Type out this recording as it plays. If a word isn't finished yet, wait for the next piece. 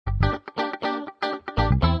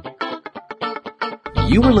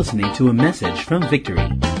You are listening to a message from Victory.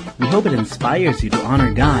 We hope it inspires you to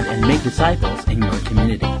honor God and make disciples in your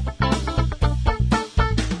community.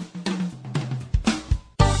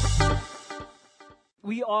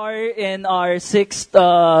 We are in our sixth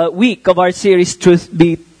week of our series, Truth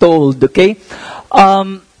Be Told, okay?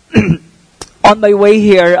 On my way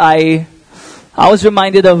here, I was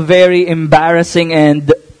reminded of a very embarrassing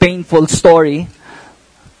and painful story.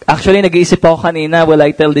 Actually, nag-iisip ako kanina, will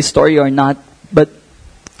I tell this story or not? But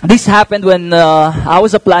this happened when I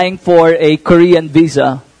was applying for a Korean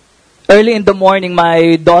visa. Early in the morning,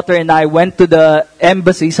 my daughter and I went to the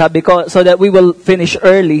embassy, sabi ko, so that we will finish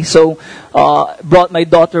early. So, brought my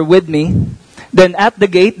daughter with me. Then at the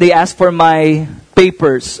gate, they asked for my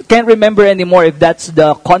papers. Can't remember anymore if that's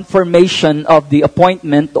the confirmation of the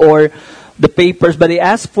appointment or the papers. But they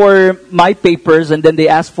asked for my papers, and then they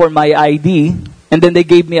asked for my ID, and then they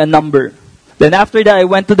gave me a number. Then after that, I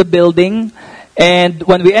went to the building, and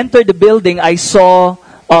when we entered the building, I saw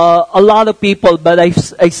a lot of people, but I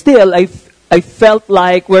felt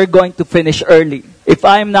like we're going to finish early. If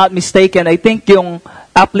I'm not mistaken, I think yung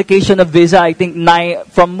application of visa, I think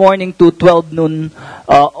from morning to 12 noon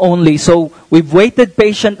only. So we've waited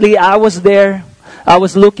patiently. I was there. I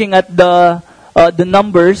was looking at the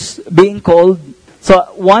numbers being called. So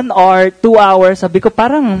 1 hour, 2 hours, sabi ko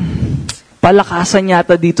parang palakasan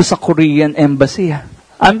yata dito sa Korean embassy.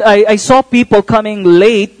 I saw people coming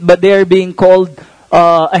late, but they're being called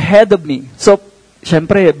ahead of me. So,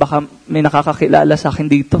 syempre, baka may nakakakilala sa akin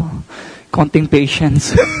dito. Counting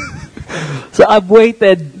patience. So, I've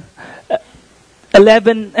waited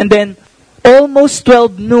 11, and then almost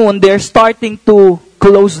 12 noon, they're starting to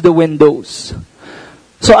close the windows.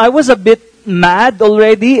 So, I was a bit mad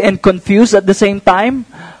already and confused at the same time.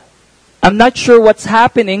 I'm not sure what's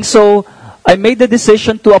happening, so I made the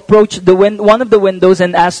decision to approach one of the windows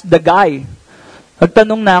and ask the guy.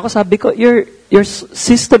 Nagtanong na ako, sabi ko, your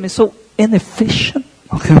system is so inefficient.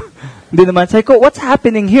 Okay. Hindi naman. Sabi ko, what's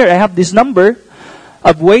happening here? I have this number.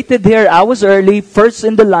 I've waited here. I was early, first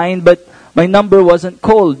in the line, but my number wasn't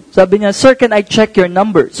called. Sabi niya, sir, can I check your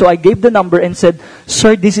number? So I gave the number and said,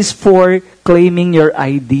 sir, this is for claiming your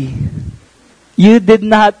ID. You did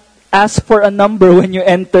not ask for a number when you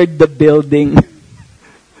entered the building.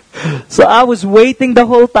 So I was waiting the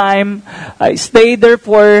whole time. I stayed there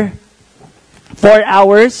for 4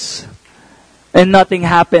 hours. And nothing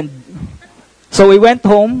happened. So we went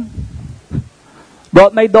home.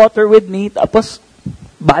 Brought my daughter with me. Tapos,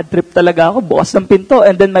 bad trip talaga ako. Bukas ng pinto.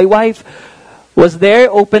 And then my wife was there,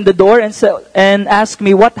 opened the door, and asked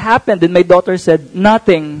me what happened. And my daughter said,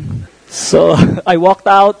 nothing. So I walked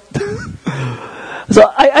out. So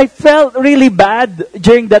I felt really bad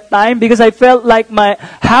during that time because I felt like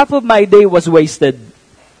half of my day was wasted.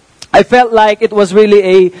 I felt like it was really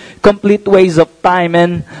a complete waste of time.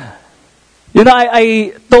 And you know,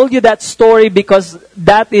 I told you that story because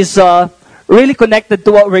that is really connected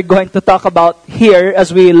to what we're going to talk about here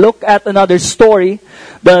as we look at another story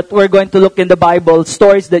that we're going to look in the Bible,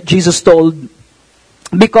 stories that Jesus told.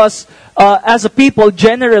 Because as a people,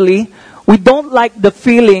 generally, we don't like the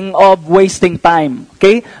feeling of wasting time.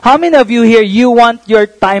 Okay? How many of you here, you want your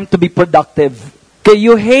time to be productive? Okay,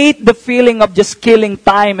 you hate the feeling of just killing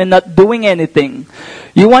time and not doing anything.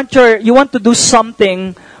 You want to do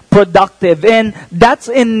something productive. And that's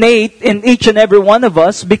innate in each and every one of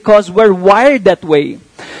us because we're wired that way.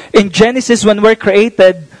 In Genesis, when we're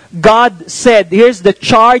created, God said, here's the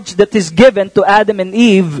charge that is given to Adam and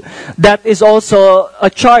Eve that is also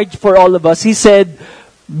a charge for all of us. He said,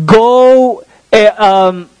 go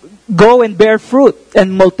and bear fruit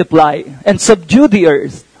and multiply and subdue the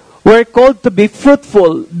earth. We're called to be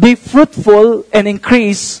fruitful and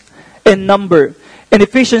increase in number. In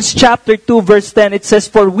Ephesians chapter 2 verse 10, it says,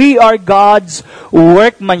 for we are God's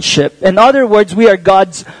workmanship. In other words, we are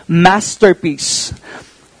God's masterpiece.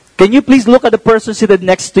 Can you please look at the person seated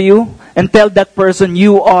next to you and tell that person,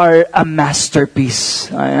 you are a masterpiece.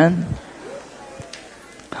 Ayan.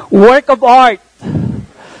 Work of art.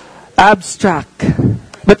 Abstract.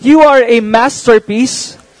 But you are a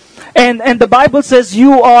masterpiece. And the Bible says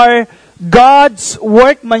you are God's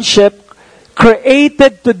workmanship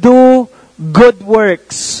created to do good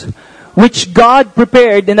works, which God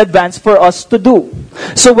prepared in advance for us to do.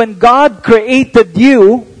 So when God created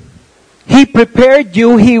you, He prepared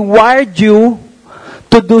you, He wired you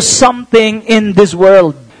to do something in this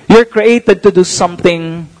world. You're created to do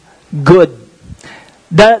something good.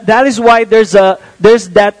 That is why there's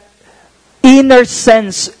that inner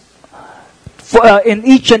sense in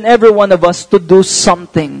each and every one of us to do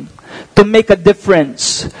something, to make a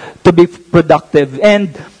difference, to be productive.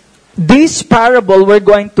 And this parable we're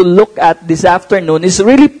going to look at this afternoon is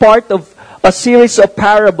really part of a series of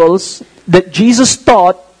parables that Jesus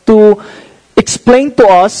taught to explain to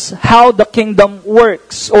us how the kingdom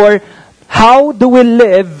works, or how do we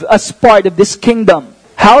live as part of this kingdom.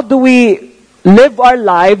 How do we live our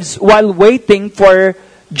lives while waiting for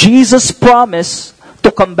Jesus' promise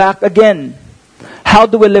to come back again? How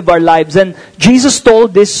do we live our lives? And Jesus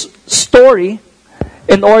told this story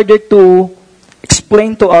in order to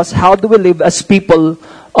explain to us how do we live as people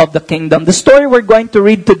of the kingdom. The story we're going to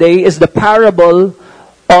read today is the parable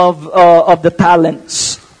of the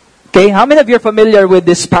talents. Okay, how many of you are familiar with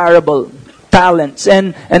this parable? Talents.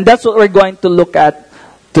 And that's what we're going to look at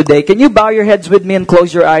today. Can you bow your heads with me and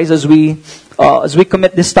close your eyes as we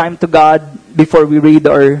commit this time to God before we read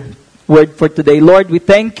our word for today? Lord, we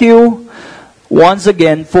thank you once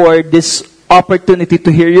again for this opportunity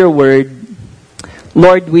to hear your word.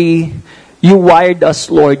 Lord, you wired us,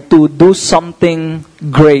 Lord, to do something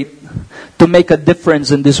great, to make a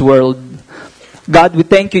difference in this world. God, we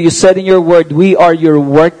thank you. You said in your word, we are your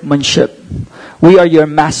workmanship. We are your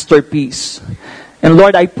masterpiece. And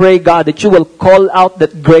Lord, I pray, God, that you will call out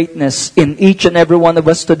that greatness in each and every one of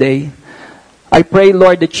us today. I pray,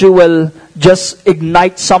 Lord, that you will just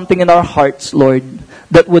ignite something in our hearts, Lord,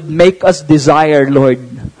 that would make us desire, Lord,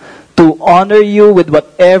 to honor you with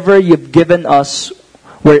whatever you've given us,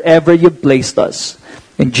 wherever you've placed us.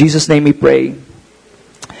 In Jesus' name we pray.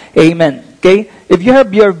 Amen. Okay? If you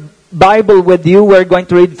have your Bible with you, we're going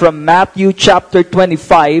to read from Matthew chapter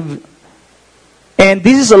 25. And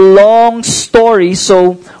this is a long story,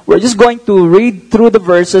 so we're just going to read through the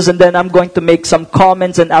verses and then I'm going to make some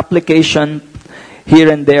comments and application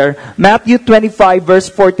here and there. Matthew 25 verse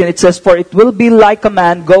 14, it says, "For it will be like a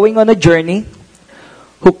man going on a journey,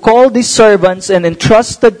 who called his servants and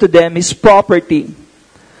entrusted to them his property.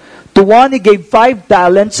 To one he gave 5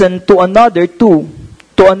 talents, and to another 2,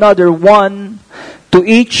 to another 1, to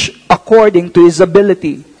each according to his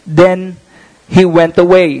ability. Then he went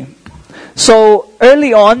away." So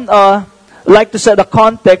early on, I'd like to set a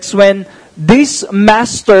context. When this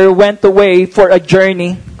master went away for a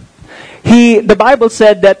journey, the Bible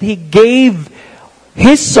said that he gave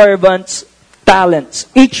his servants talents.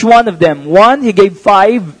 Each one of them. One, he gave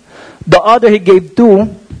 5. The other, he gave 2.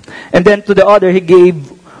 And then to the other, he gave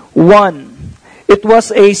 1. It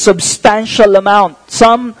was a substantial amount.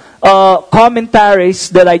 Some commentaries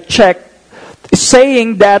that I checked is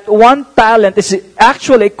saying that 1 talent is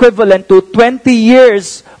actually equivalent to 20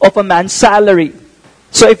 years of a man's salary.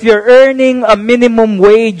 So if you're earning a minimum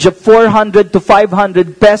wage of 400 to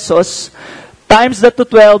 500 pesos, times that to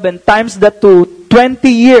 12 and times that to 20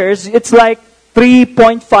 years, it's like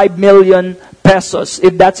 3.5 million pesos,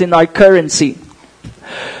 if that's in our currency.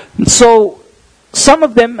 So some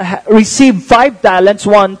of them received 5 talents,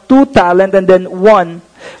 1, 2 talent, and then 1.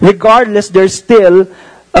 Regardless, there's still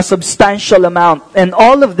a substantial amount. And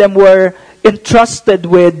all of them were entrusted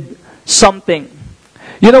with something.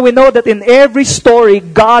 You know, we know that in every story,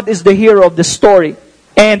 God is the hero of the story.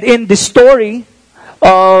 And in the story,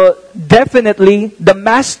 definitely, the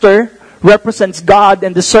master represents God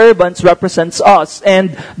and the servants represents us.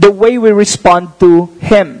 And the way we respond to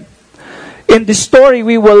Him. In the story,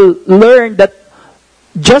 we will learn that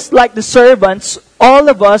just like the servants, all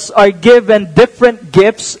of us are given different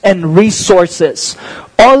gifts and resources.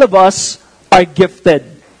 All of us are gifted.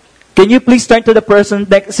 Can you please turn to the person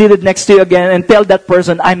seated next to you again and tell that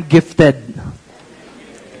person, I'm gifted.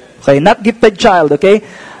 Okay, not gifted child, okay?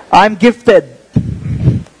 I'm gifted.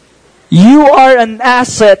 You are an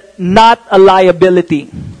asset, not a liability.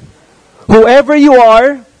 Whoever you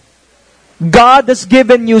are, God has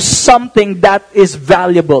given you something that is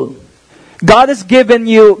valuable. God has given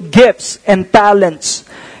you gifts and talents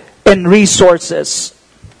and resources.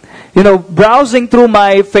 You know, browsing through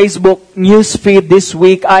my Facebook news feed this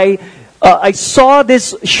week, I saw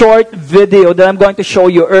this short video that I'm going to show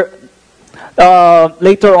you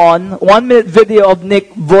later on. 1-minute video of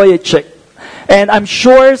Nick Vujicic. And I'm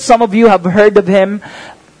sure some of you have heard of him.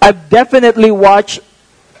 I've definitely watched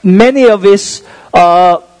many of his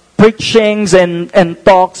preachings and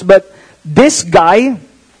talks. But this guy,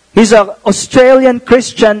 he's an Australian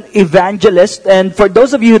Christian evangelist. And for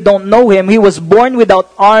those of you who don't know him, he was born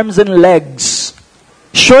without arms and legs.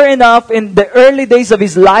 Sure enough, in the early days of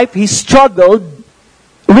his life, he struggled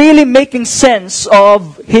really making sense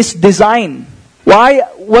of his design. Why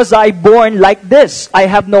was I born like this? I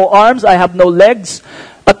have no arms, I have no legs.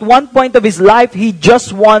 At one point of his life, he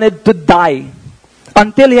just wanted to die.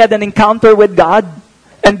 Until he had an encounter with God.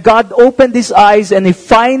 And God opened his eyes and he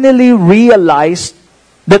finally realized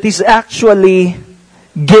that he's actually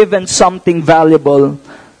given something valuable.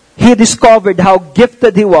 he discovered how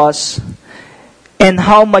gifted he was and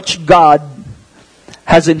how much God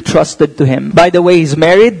has entrusted to him. By the way, he's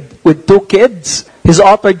married with 2 kids. He's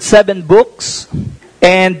authored 7 books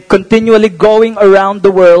and continually going around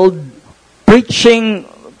the world preaching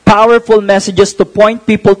powerful messages to point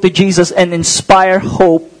people to Jesus and inspire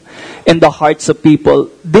hope in the hearts of people.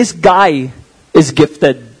 This guy is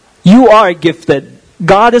gifted. You are gifted.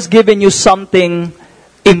 God has given you something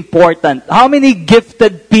important. How many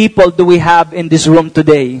gifted people do we have in this room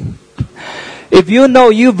today? If you know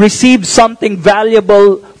you've received something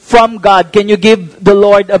valuable from God, can you give the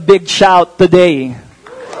Lord a big shout today?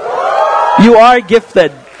 You are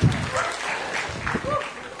gifted.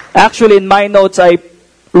 Actually, in my notes, I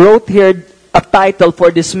wrote here a title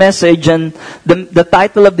for this message, and the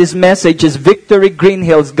title of this message is Victory Green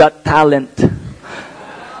Hills Got Talent.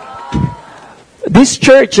 This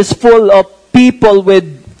church is full of people with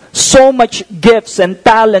so much gifts and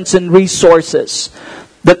talents and resources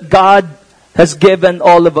that God has given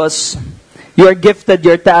all of us. You are gifted,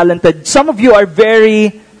 you're talented. Some of you are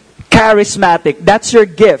very charismatic. That's your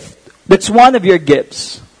gift. That's one of your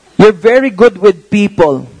gifts. You're very good with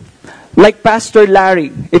people. Like Pastor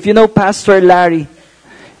Larry. If you know Pastor Larry,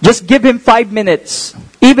 just give him 5 minutes.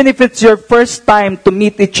 Even if it's your first time to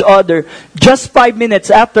meet each other, just 5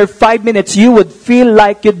 minutes. After 5 minutes, you would feel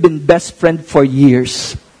like you'd been best friend for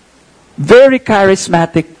years. Very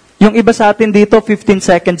charismatic. Yung iba sa atin dito, 15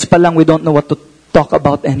 seconds pa lang, we don't know what to talk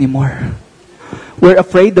about anymore. We're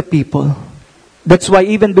afraid of people. That's why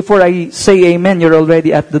even before I say amen, you're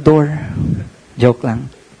already at the door. Joke lang.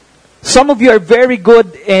 Some of you are very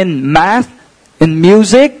good in math, in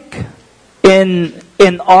music, in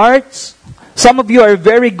arts. Some of you are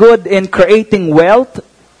very good in creating wealth,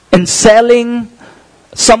 in selling.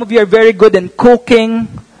 Some of you are very good in cooking,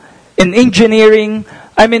 in engineering.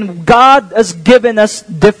 I mean, God has given us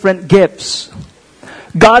different gifts.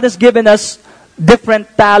 God has given us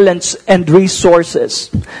different talents and resources.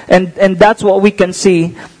 And that's what we can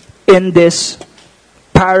see in this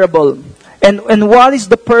parable. And what is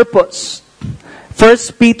the purpose? 1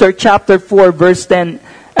 Peter chapter 4 verse 10.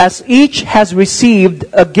 As each has received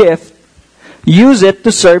a gift, use it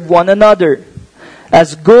to serve one another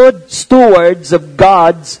as good stewards of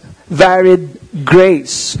God's varied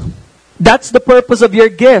grace. That's the purpose of your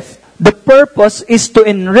gift. The purpose is to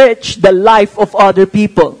enrich the life of other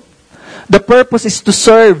people. The purpose is to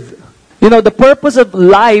serve. You know, the purpose of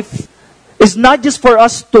life is not just for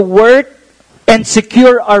us to work and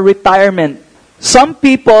secure our retirement. Some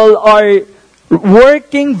people are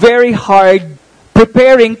working very hard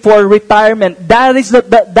preparing for retirement. That is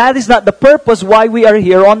not the purpose why we are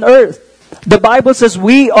here on earth. The Bible says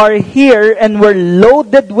we are here and we're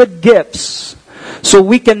loaded with gifts so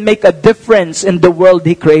we can make a difference in the world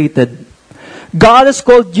He created. God has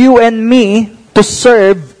called you and me to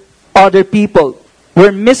serve other people.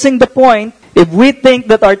 We're missing the point if we think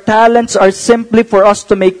that our talents are simply for us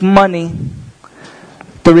to make money,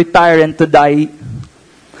 to retire and to die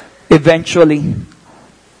eventually.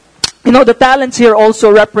 You know, the talents here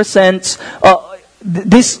also represents,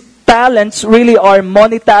 these talents really are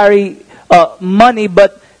monetary money,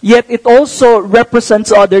 but yet it also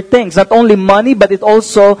represents other things. Not only money, but it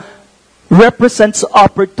also represents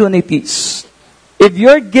opportunities. If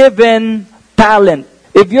you're given talent,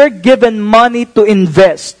 if you're given money to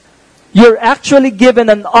invest, you're actually given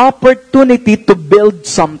an opportunity to build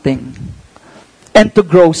something and to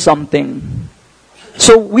grow something.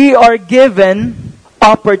 So we are given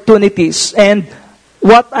opportunities. And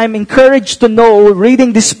what I'm encouraged to know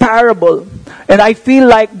reading this parable, and I feel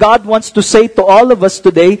like God wants to say to all of us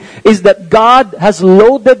today, is that God has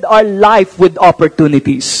loaded our life with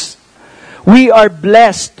opportunities. We are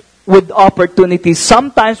blessed with opportunities.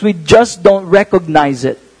 Sometimes we just don't recognize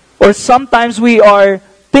it. Or sometimes we are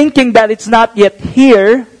thinking that it's not yet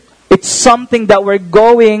here. It's something that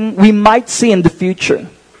we might see in the future.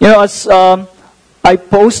 You know, as I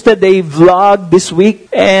posted a vlog this week,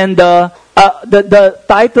 and the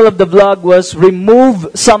title of the vlog was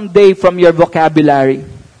 "Remove Someday from Your Vocabulary."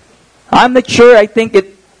 I'm not sure. I think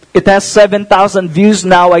it has 7,000 views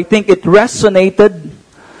now. I think it resonated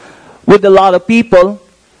with a lot of people.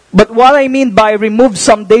 But what I mean by remove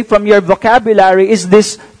someday from your vocabulary is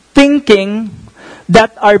this thinking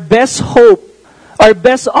that our best hope, our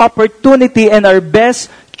best opportunity, and our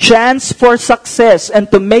best chance for success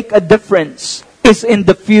and to make a difference is in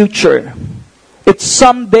the future. It's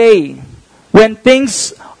someday when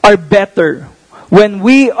things are better, when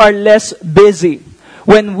we are less busy,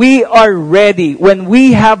 when we are ready, when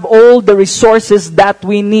we have all the resources that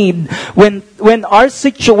we need, when our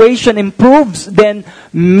situation improves, then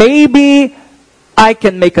maybe I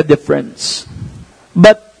can make a difference.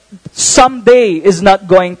 But someday is not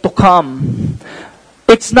going to come.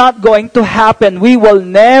 It's not going to happen. We will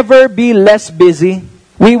never be less busy.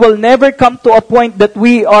 We will never come to a point that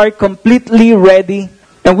we are completely ready.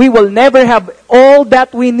 And we will never have all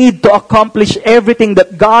that we need to accomplish everything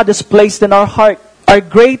that God has placed in our heart. Our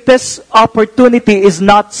greatest opportunity is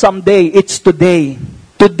not someday, it's today.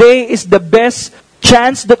 Today is the best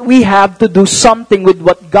chance that we have to do something with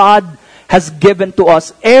what God has given to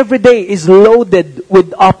us. Every day is loaded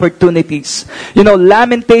with opportunities. You know,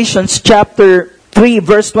 Lamentations chapter 3,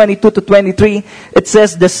 verse 22 to 23, it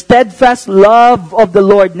says, "The steadfast love of the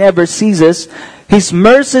Lord never ceases. His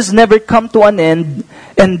mercies never come to an end,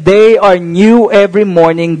 and they are new every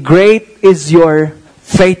morning. Great is your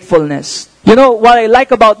faithfulness." You know, what I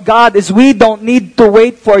like about God is we don't need to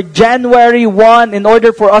wait for January 1 in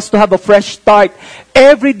order for us to have a fresh start.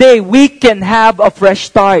 Every day we can have a fresh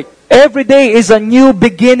start. Every day is a new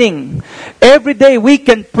beginning. Every day we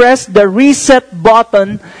can press the reset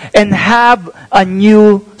button and have a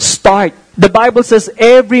new start. The Bible says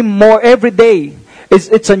every day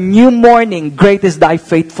it's a new morning. Great is thy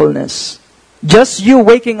faithfulness. Just you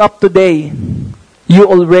waking up today, you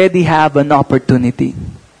already have an opportunity.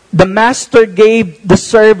 The master gave the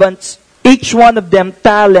servants, each one of them,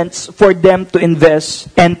 talents for them to invest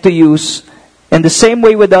and to use. In the same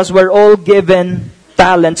way with us, we're all given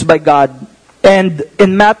talents by God. And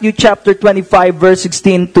in Matthew chapter 25, verse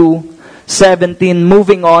 16 to 17,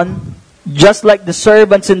 moving on, just like the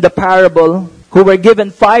servants in the parable who were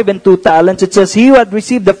given 5 and 2 talents, it says, "He who had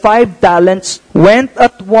received the 5 talents went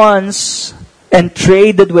at once and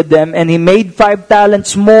traded with them, and he made 5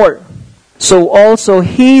 talents more. So also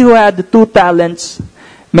he who had the 2 talents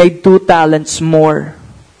made 2 talents more."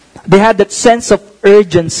 They had that sense of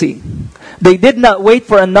urgency. They did not wait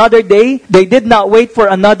for another day. They did not wait for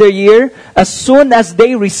another year. As soon as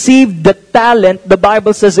they received the talent, the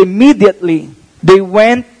Bible says immediately they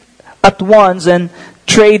went at once and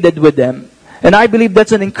traded with them. And I believe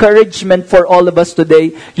that's an encouragement for all of us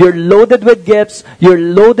today. You're loaded with gifts. You're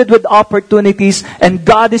loaded with opportunities. And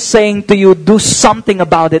God is saying to you, do something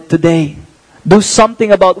about it today. Do something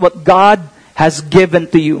about what God has given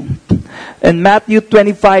to you. In Matthew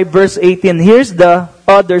 25, verse 18, here's the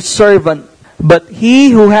other servant. "But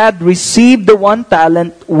he who had received the 1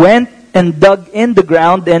 talent went and dug in the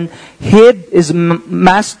ground and hid his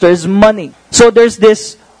master's money." So there's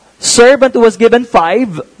this servant who was given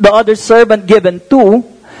 5, the other servant given 2,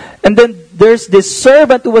 and then there's this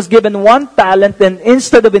servant who was given 1 talent, and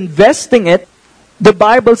instead of investing it, the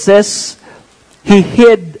Bible says he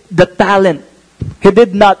hid the talent. He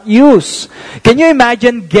did not use. Can you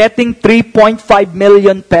imagine getting 3.5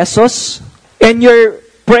 million pesos? And you're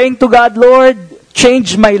praying to God, "Lord,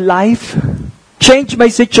 change my life. Change my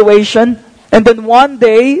situation." And then one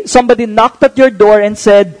day, somebody knocked at your door and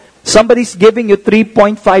said, "Somebody's giving you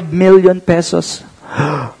 3.5 million pesos.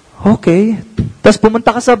 Okay. Tapos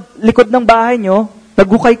pumunta ka sa likod ng bahay nyo,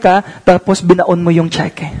 nagukay ka, tapos binaon mo yung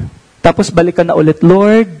cheque. Tapos balik ka na ulit,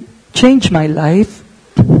 "Lord, change my life.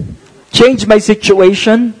 Change my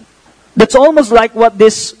situation." That's almost like what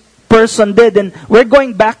this person did. And we're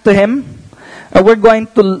going back to him. And we're going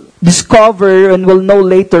to discover and we'll know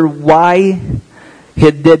later why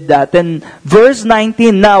he did that. And verse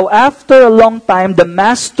 19, "Now after a long time, the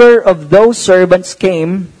master of those servants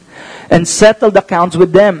came and settled accounts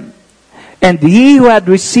with them. And he who had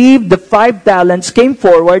received the 5 talents came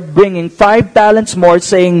forward, bringing 5 talents more,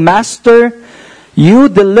 saying, 'Master, you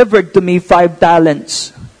delivered to me 5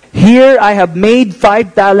 talents. Here I have made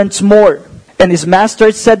 5 talents more.' And his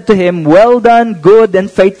master said to him, 'Well done, good and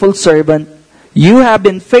faithful servant. You have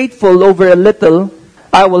been faithful over a little.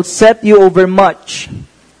 I will set you over much.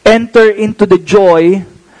 Enter into the joy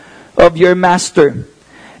of your master.'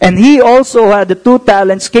 And he also had the 2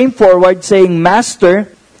 talents came forward, saying,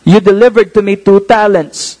 'Master, you delivered to me 2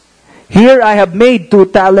 talents. Here I have made 2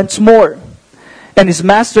 talents more.' And his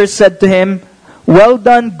master said to him, 'Well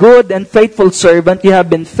done, good and faithful servant. You have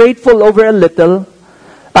been faithful over a little.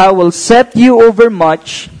 I will set you over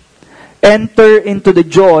much. Enter into the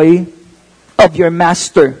joy of your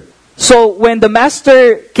master.'" So when the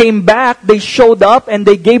master came back, they showed up and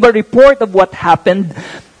they gave a report of what happened.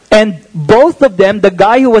 And both of them, the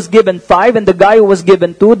guy who was given 5 and the guy who was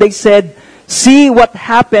given 2, they said, "See what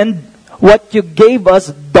happened, what you gave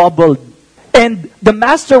us doubled." And the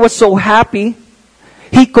master was so happy.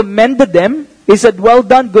 He commended them. He said, "Well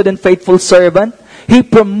done, good and faithful servant." He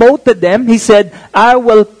promoted them. He said, "I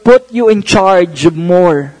will put you in charge of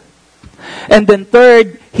more." And then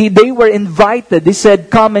third, they were invited. He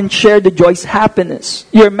said, "Come and share the joy's happiness,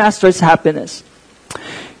 your master's happiness."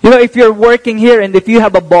 If you're working here and if you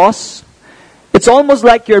have a boss, it's almost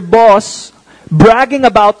like your boss bragging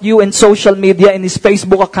about you in social media in his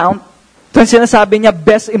Facebook account. Ito sinasabi niya,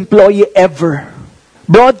 best employee ever.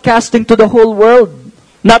 Broadcasting to the whole world.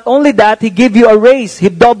 Not only that, he gave you a raise. He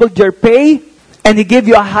doubled your pay and he gave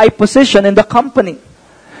you a high position in the company.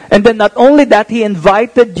 And then not only that, he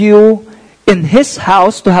invited you in his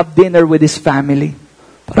house to have dinner with his family.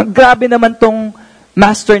 Parang grabe naman tong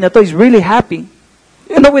master na to. He's really happy.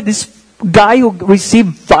 With this guy who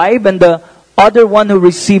received 5 and the other one who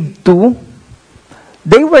received 2,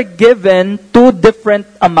 they were given 2 different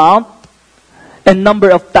amount and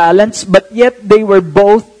number of talents, but yet they were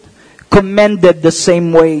both commended the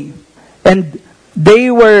same way. And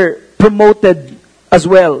they were promoted as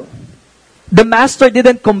well. The master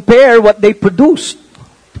didn't compare what they produced.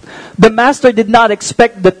 The master did not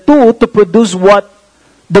expect the 2 to produce what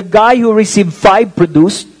the guy who received 5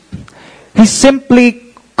 produced. He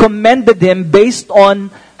simply commended him based on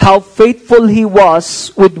how faithful he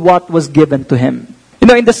was with what was given to him.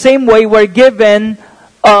 In the same way, we're given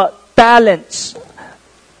talents,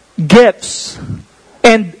 gifts,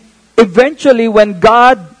 and eventually when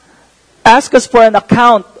God asks us for an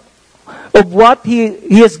account of what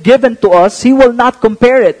He has given to us, He will not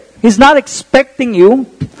compare it. He's not expecting you,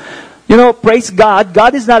 praise God,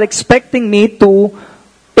 God is not expecting me to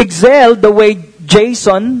excel the way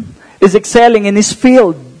Jason is excelling in his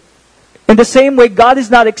field. In the same way, God is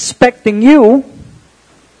not expecting you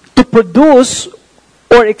to produce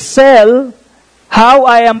or excel how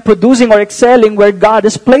I am producing or excelling where God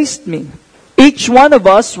has placed me. Each one of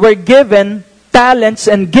us were given talents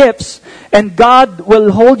and gifts, and God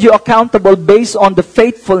will hold you accountable based on the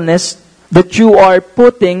faithfulness that you are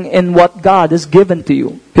putting in what God has given to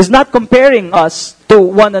you. He's not comparing us to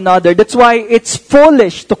one another. That's why it's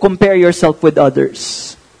foolish to compare yourself with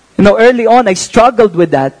others. Early on, I struggled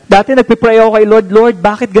with that. Dati nagpipray ako kay Lord, Lord,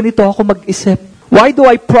 bakit ganito ako mag-isip? Why do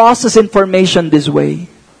I process information this way?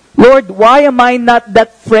 Lord, why am I not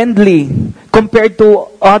that friendly compared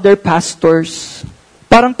to other pastors?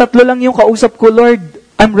 Parang 3 lang yung kausap ko, Lord,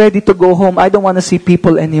 I'm ready to go home. I don't want to see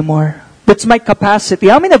people anymore. That's my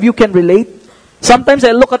capacity. How many of you can relate? Sometimes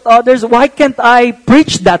I look at others, why can't I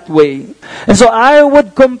preach that way? And so I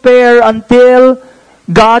would compare until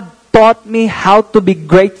God taught me how to be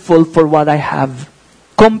grateful for what I have.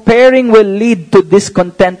 Comparing will lead to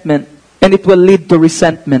discontentment and it will lead to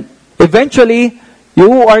resentment. Eventually,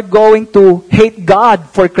 you are going to hate God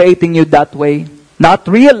for creating you that way, not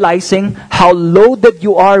realizing how loaded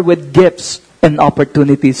you are with gifts and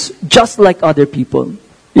opportunities, just like other people.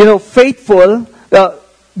 Faithful,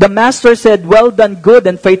 the master said, well done, good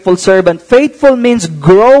and faithful servant. Faithful means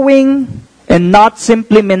growing and not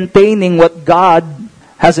simply maintaining what God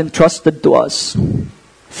has entrusted to us.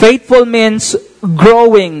 Faithful means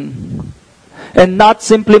growing and not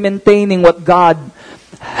simply maintaining what God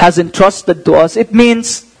has entrusted to us. It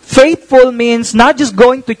means, faithful means not just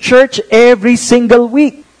going to church every single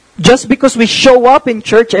week. Just because we show up in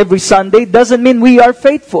church every Sunday doesn't mean we are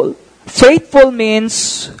faithful. Faithful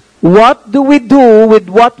means, what do we do with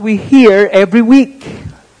what we hear every week?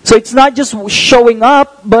 So it's not just showing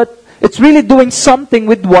up, but it's really doing something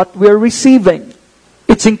with what we're receiving.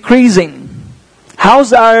 It's increasing.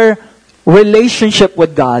 How's our relationship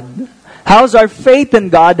with God? How's our faith in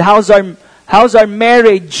God? How's our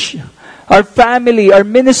marriage, our family, our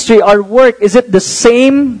ministry, our work? Is it the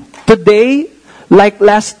same today like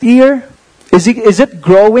last year? Is it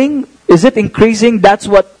growing? Is it increasing? That's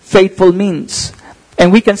what faithful means.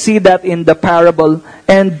 And we can see that in the parable.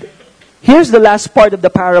 And here's the last part of the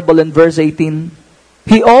parable in verse 18.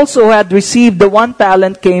 He also had received the 1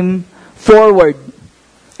 talent came forward.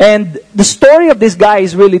 And the story of this guy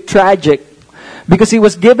is really tragic because he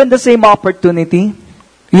was given the same opportunity.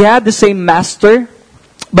 He had the same master.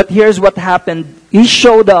 But here's what happened. He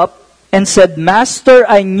showed up and said, Master,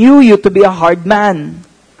 I knew you to be a hard man,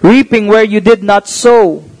 reaping where you did not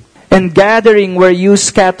sow, and gathering where you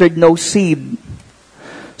scattered no seed.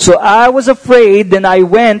 So I was afraid, and I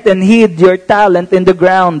went and hid your talent in the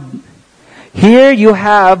ground. Here you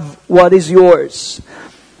have what is yours.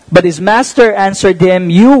 But his master answered him,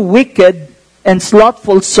 You wicked and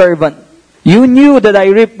slothful servant. You knew that I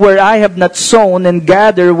reap where I have not sown, and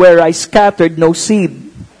gather where I scattered no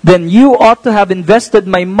seed. Then you ought to have invested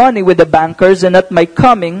my money with the bankers, and at my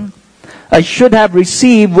coming I should have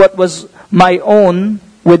received what was my own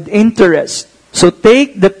with interest. So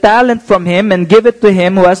take the talent from him and give it to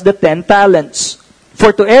him who has the 10 talents.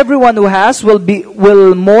 For to everyone who has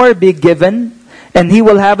will more be given, and he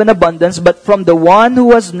will have an abundance. But from the one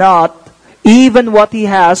who has not, even what he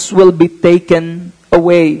has will be taken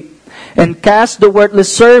away. and cast the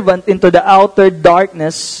worthless servant into the outer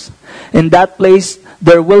darkness. In that place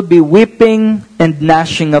there will be weeping and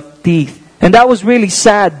gnashing of teeth. And that was really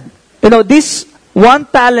sad. This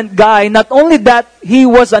one-talent guy, not only that he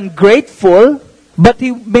was ungrateful, but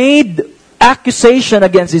he made accusation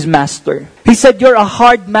against his master. He said, "You're a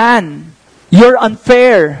hard man. You're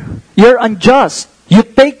unfair. You're unjust. You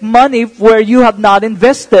take money where you have not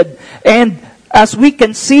invested." And as we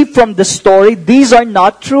can see from the story, these are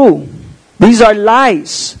not true. These are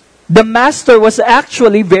lies. The master was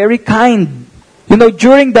actually very kind.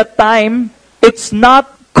 During that time, it's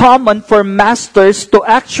not common for masters to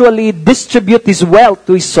actually distribute his wealth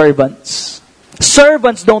to his servants.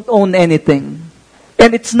 Servants don't own anything.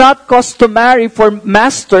 And it's not customary for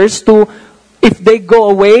masters to, if they go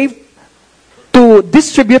away, to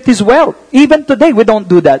distribute his wealth. Even today, we don't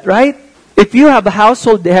do that, right? If you have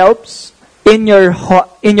household helps in your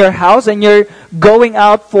house and you're going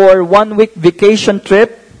out for 1-week vacation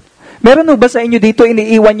trip, meron ba sa inyo dito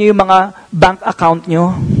iniiwan nyo yung mga bank account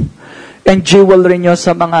nyo and jewelry nyo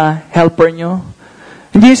sa mga helper nyo?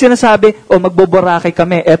 Hindi yung sinasabi, magboborake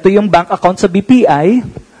kami. Ito yung bank account sa BPI.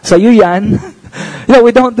 Sa'yo yan.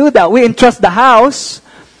 We don't do that. We entrust the house,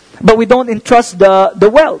 but we don't entrust the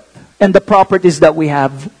wealth and the properties that we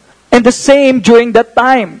have. And the same during that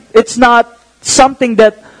time. It's not something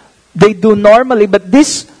that they do normally, but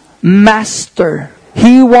this master,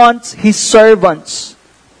 he wants his servants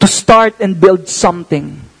to start and build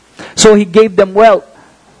something. So he gave them wealth.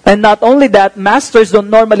 And not only that, masters don't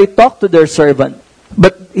normally talk to their servant,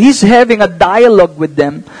 but he's having a dialogue with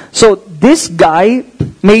them. So this guy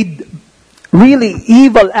made really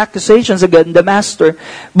evil accusations against the master.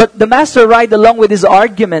 But the master right along with his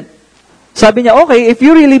argument. Sabi niya, okay, if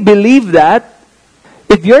you really believe that,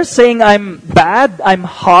 if you're saying I'm bad, I'm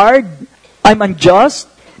hard, I'm unjust,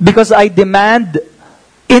 because I demand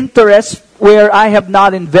interest where I have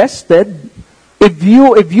not invested, if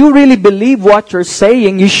you really believe what you're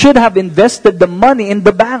saying, you should have invested the money in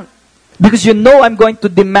the bank. Because you know I'm going to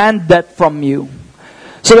demand that from you.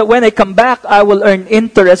 So that when I come back, I will earn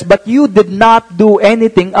interest, but you did not do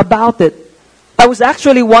anything about it. I was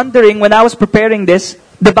actually wondering when I was preparing this,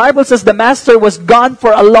 the Bible says the master was gone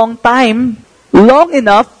for a long time, long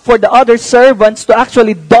enough for the other servants to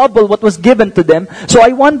actually double what was given to them. So I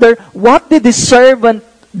wonder, what did the servant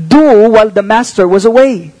do while the master was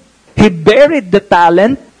away? He buried the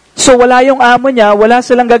talent. So wala yung amo niya, wala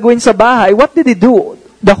silang gagawin sa bahay. What did he do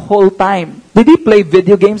the whole time? Did he play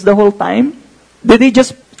video games the whole time? Did he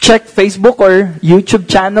just check Facebook or YouTube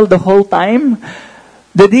channel the whole time?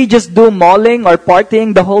 Did he just do malling or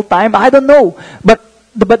partying the whole time? I don't know. But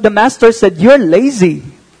the master said, you're lazy.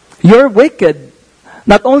 You're wicked.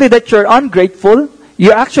 Not only that you're ungrateful,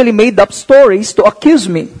 you actually made up stories to accuse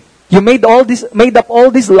me. You made up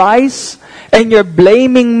all these lies, and you're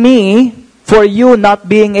blaming me for you not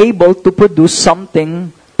being able to produce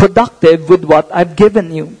something productive with what I've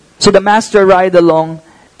given you. So the master ride along,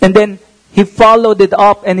 and then he followed it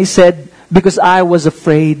up and he said, because I was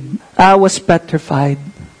afraid. I was petrified.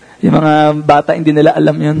 Yung mga bata, hindi nila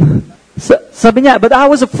alam yun. Sabi niya, but I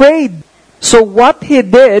was afraid. So what he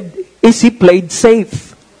did is he played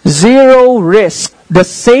safe. Zero risk. The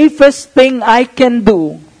safest thing I can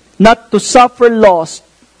do, not to suffer loss,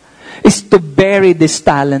 is to bury this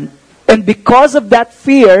talent. And because of that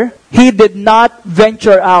fear, he did not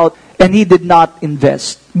venture out and he did not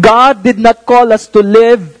invest. God did not call us to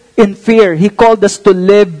live in fear. He called us to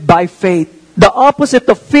live by faith. The opposite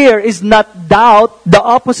of fear is not doubt. The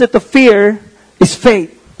opposite of fear is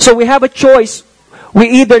faith. So we have a choice. We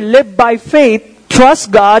either live by faith,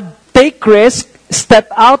 trust God, take risk, step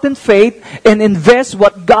out in faith, and invest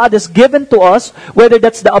what God has given to us, whether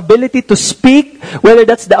that's the ability to speak, whether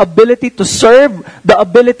that's the ability to serve, the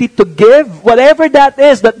ability to give, whatever that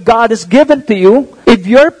is that God has given to you. If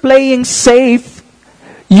you're playing safe,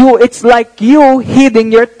 it's like you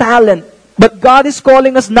hiding your talent. But God is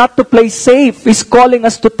calling us not to play safe. He's calling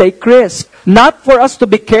us to take risk. Not for us to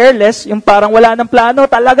be careless, yung parang wala ng plano,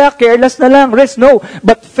 talaga, careless na lang, risk. No,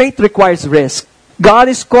 but faith requires risk. God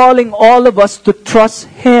is calling all of us to trust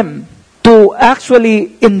Him, to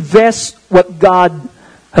actually invest what God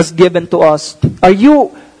has given to us. Are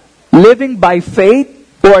you living by faith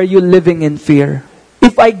or are you living in fear?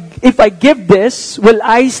 If I give this, will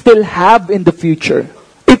I still have in the future?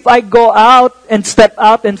 If I go out and step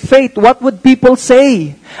out in faith, what would people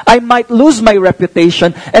say? I might lose my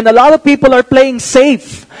reputation. And a lot of people are playing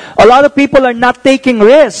safe. A lot of people are not taking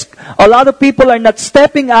risk. A lot of people are not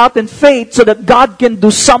stepping out in faith so that God can do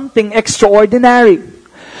something extraordinary.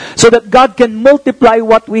 So that God can multiply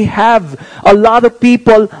what we have. A lot of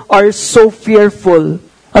people are so fearful.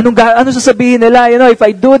 Ano sasabihin nila? If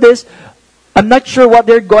I do this, I'm not sure what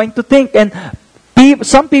they're going to think. And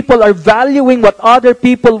some people are valuing what other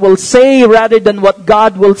people will say rather than what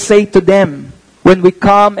God will say to them when we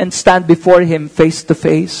come and stand before Him face to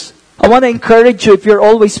face. I want to encourage you, if you're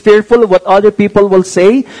always fearful of what other people will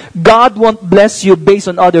say, God won't bless you based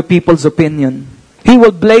on other people's opinion. He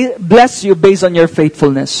will bless you based on your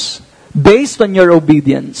faithfulness, based on your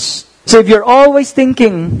obedience. So if you're always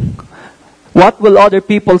thinking, what will other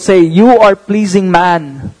people say? You are pleasing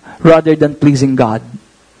man rather than pleasing God.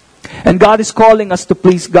 And God is calling us to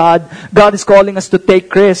please God. God is calling us to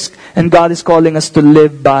take risk. And God is calling us to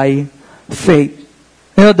live by faith.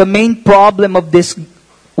 The main problem of this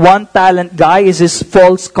one-talent guy is his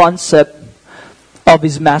false concept of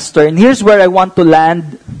his master. And here's where I want to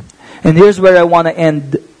land. And here's where I want to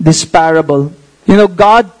end this parable.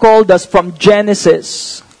 God called us from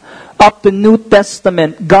Genesis up to New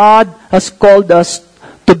Testament. God has called us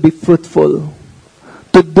to be fruitful,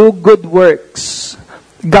 to do good works.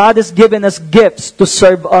 God has given us gifts to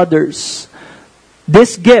serve others.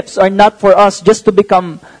 These gifts are not for us just to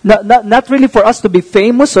become, not really for us to be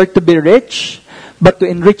famous or to be rich, but to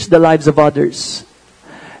enrich the lives of others.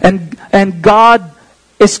 And God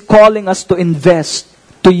is calling us to invest,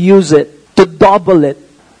 to use it, to double it.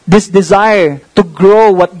 This desire to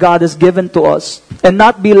grow what God has given to us. And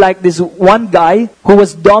not be like this one guy who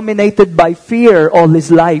was dominated by fear all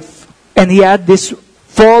his life. And he had this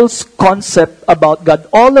false concept about God.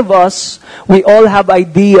 All of us, we all have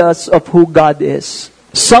ideas of who God is.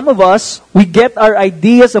 Some of us, we get our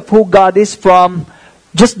ideas of who God is from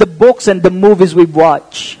just the books and the movies we've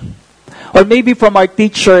watched. Or maybe from our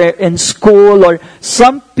teacher in school. Or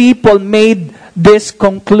some people made this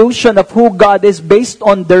conclusion of who God is based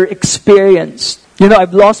on their experience.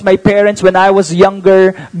 I've lost my parents when I was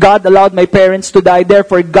younger. God allowed my parents to die.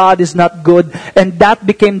 Therefore, God is not good. And that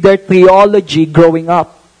became their theology growing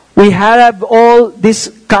up. We have all this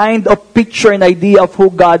kind of picture and idea of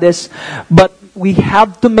who God is. But we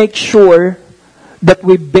have to make sure that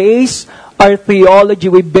we base our theology,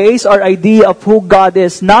 we base our idea of who God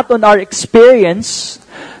is, not on our experience,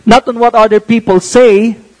 not on what other people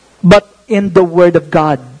say, but in the Word of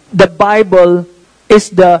God. The Bible is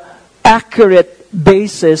the accurate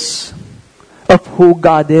basis of who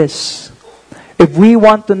God is. If we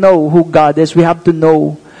want to know who God is, we have to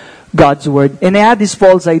know God's Word. And he had this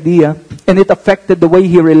false idea, and it affected the way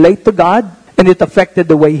he related to God, and it affected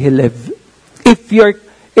the way he lived.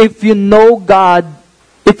 If you know God,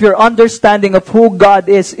 if your understanding of who God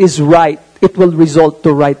is right, it will result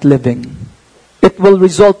to right living. It will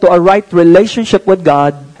result to a right relationship with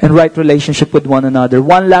God and right relationship with one another.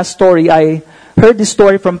 One last story. I heard this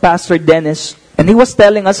story from Pastor Dennis, and he was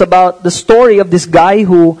telling us about the story of this guy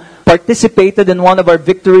who participated in one of our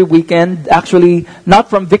Victory Weekend. Actually, not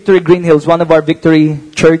from Victory Green Hills, one of our Victory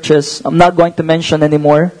churches. I'm not going to mention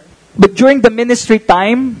anymore. But during the ministry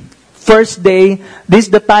time, first day, this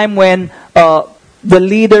is the time when the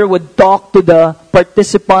leader would talk to the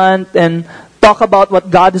participant and talk about what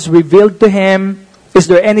God has revealed to him. Is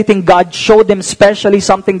there anything God showed him, especially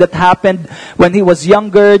something that happened when he was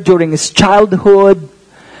younger, during his childhood?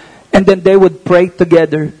 And then they would pray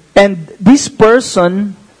together. And this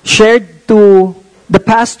person shared to the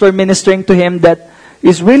pastor ministering to him that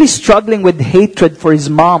he's really struggling with hatred for his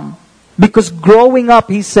mom. Because growing up,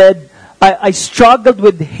 he said, I struggled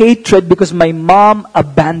with hatred because my mom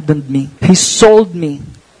abandoned me. He sold me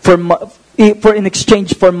in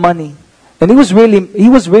exchange for money. And he was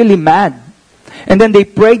really mad. And then they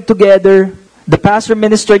prayed together. The pastor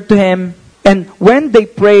ministered to him. And when they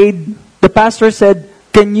prayed, the pastor said,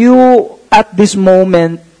 can you at this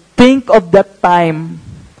moment think of that time,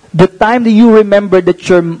 the time that you remember that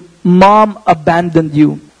your mom abandoned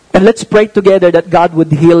you. And let's pray together that God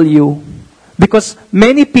would heal you. Because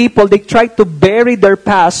many people, they try to bury their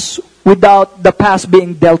past without the past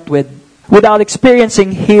being dealt with, without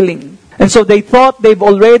experiencing healing. And so they thought they've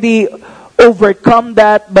already overcome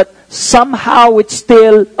that, but somehow it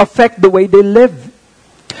still affects the way they live.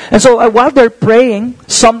 And so while they're praying,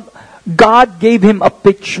 God gave him a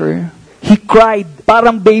picture. He cried.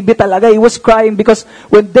 Parang baby talaga. He was crying because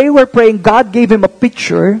when they were praying, God gave him a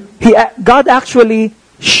picture. God actually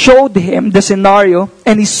showed him the scenario,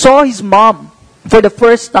 and he saw his mom for the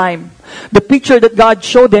first time. The picture that God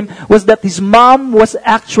showed him was that his mom was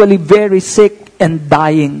actually very sick and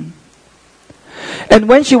dying. And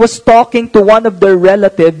when she was talking to one of their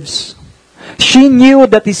relatives, she knew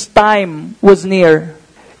that his time was near.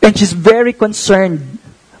 And she's very concerned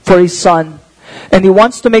for his son. And he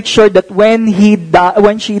wants to make sure that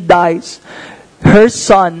when she dies, her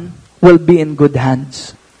son will be in good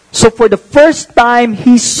hands. So for the first time,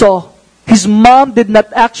 he saw his mom did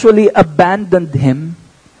not actually abandon him.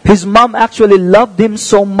 His mom actually loved him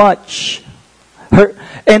so much.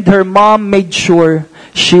 Her mom made sure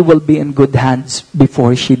she will be in good hands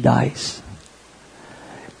before she dies.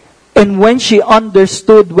 And when she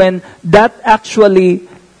understood, when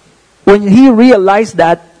he realized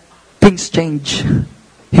that, things changed.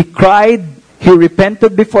 He cried, he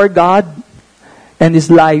repented before God, and his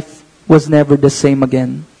life was never the same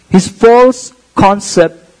again. His false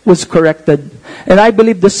concept was corrected. And I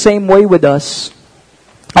believe the same way with us.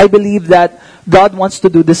 I believe that God wants to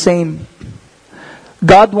do the same.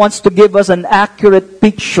 God wants to give us an accurate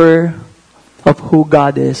picture of who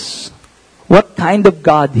God is. What kind of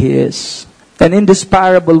God He is. And in this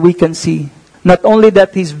parable we can see not only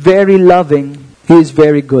that He's very loving, He is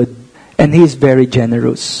very good, and He is very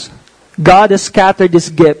generous. God has scattered His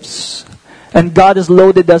gifts, and God has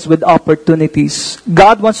loaded us with opportunities.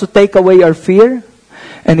 God wants to take away our fear,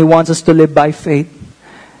 and He wants us to live by faith.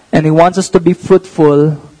 And He wants us to be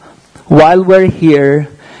fruitful while we're here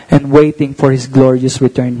and waiting for His glorious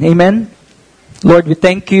return. Amen? Lord, we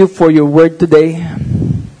thank You for Your word today.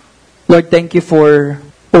 Lord, thank You for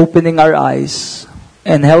opening our eyes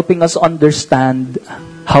and helping us understand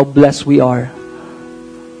how blessed we are.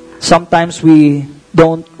 Sometimes we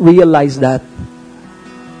don't realize that.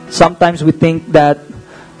 Sometimes we think that,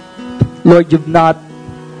 Lord, You've not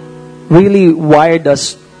really wired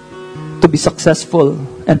us to be successful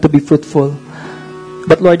and to be fruitful.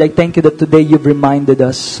 But Lord, I thank You that today You've reminded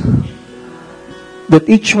us that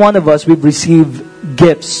each one of us, we've received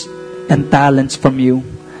gifts and talents from You.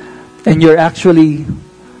 And You're actually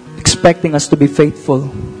expecting us to be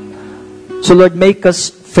faithful. So Lord, make us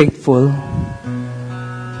faithful.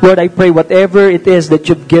 Lord, I pray whatever it is that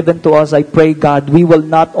You've given to us, I pray, God, we will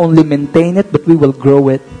not only maintain it, but we will grow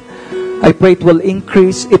it. I pray it will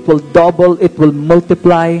increase, it will double, it will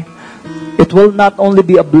multiply. It will not only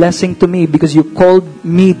be a blessing to me, because You called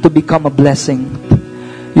me to become a blessing.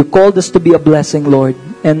 You called us to be a blessing, Lord.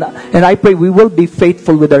 And I pray we will be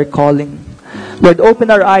faithful with our calling. Lord, open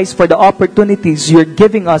our eyes for the opportunities You're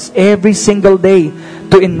giving us every single day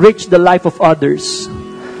to enrich the life of others.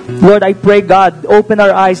 Lord, I pray, God, open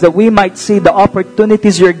our eyes that we might see the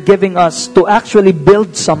opportunities You're giving us to actually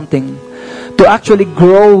build something, to actually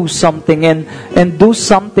grow something, and do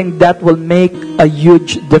something that will make a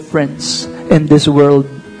huge difference in this world.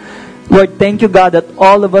 Lord, thank You, God, that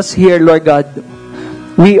all of us here, Lord God,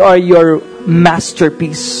 we are Your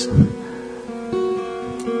masterpiece.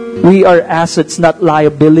 We are assets, not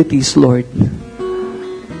liabilities, Lord.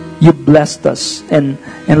 You blessed us. And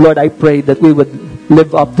Lord, I pray that we would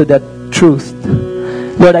live up to that truth.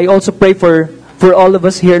 Lord, I also pray for all of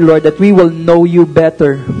us here, Lord, that we will know You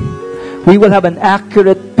better. We will have an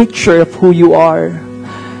accurate picture of who You are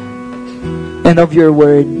and of Your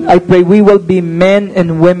word. I pray we will be men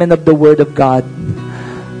and women of the Word of God.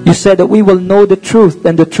 You said that we will know the truth,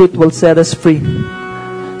 and the truth will set us free.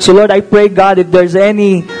 So Lord, I pray, God, if there's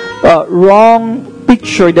any wrong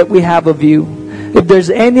picture that we have of You, if there's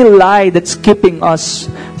any lie that's keeping us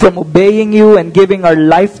from obeying You and giving our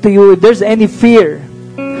life to You, if there's any fear,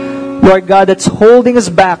 Lord God, that's holding us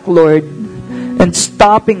back, Lord, and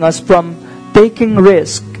stopping us from taking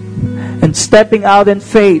risk and stepping out in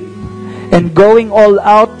faith and going all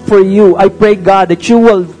out for You, I pray, God, that You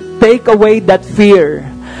will take away that fear.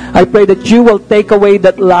 I pray that You will take away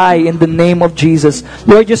that lie in the name of Jesus.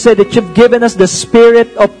 Lord, You said that You've given us the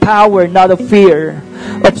spirit of power, not of fear,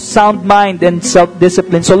 of sound mind and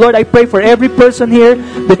self-discipline. So Lord, I pray for every person here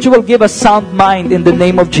that You will give us sound mind in the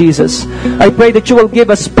name of Jesus. I pray that You will give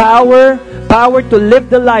us power to live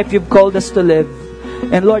the life You've called us to live.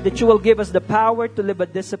 And Lord, that You will give us the power to live a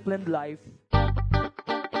disciplined life.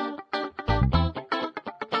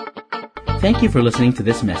 Thank you for listening to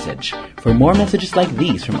this message. For more messages like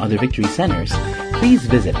these from other Victory Centers, please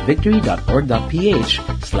visit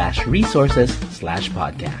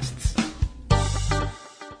victory.org.ph/resources/podcasts.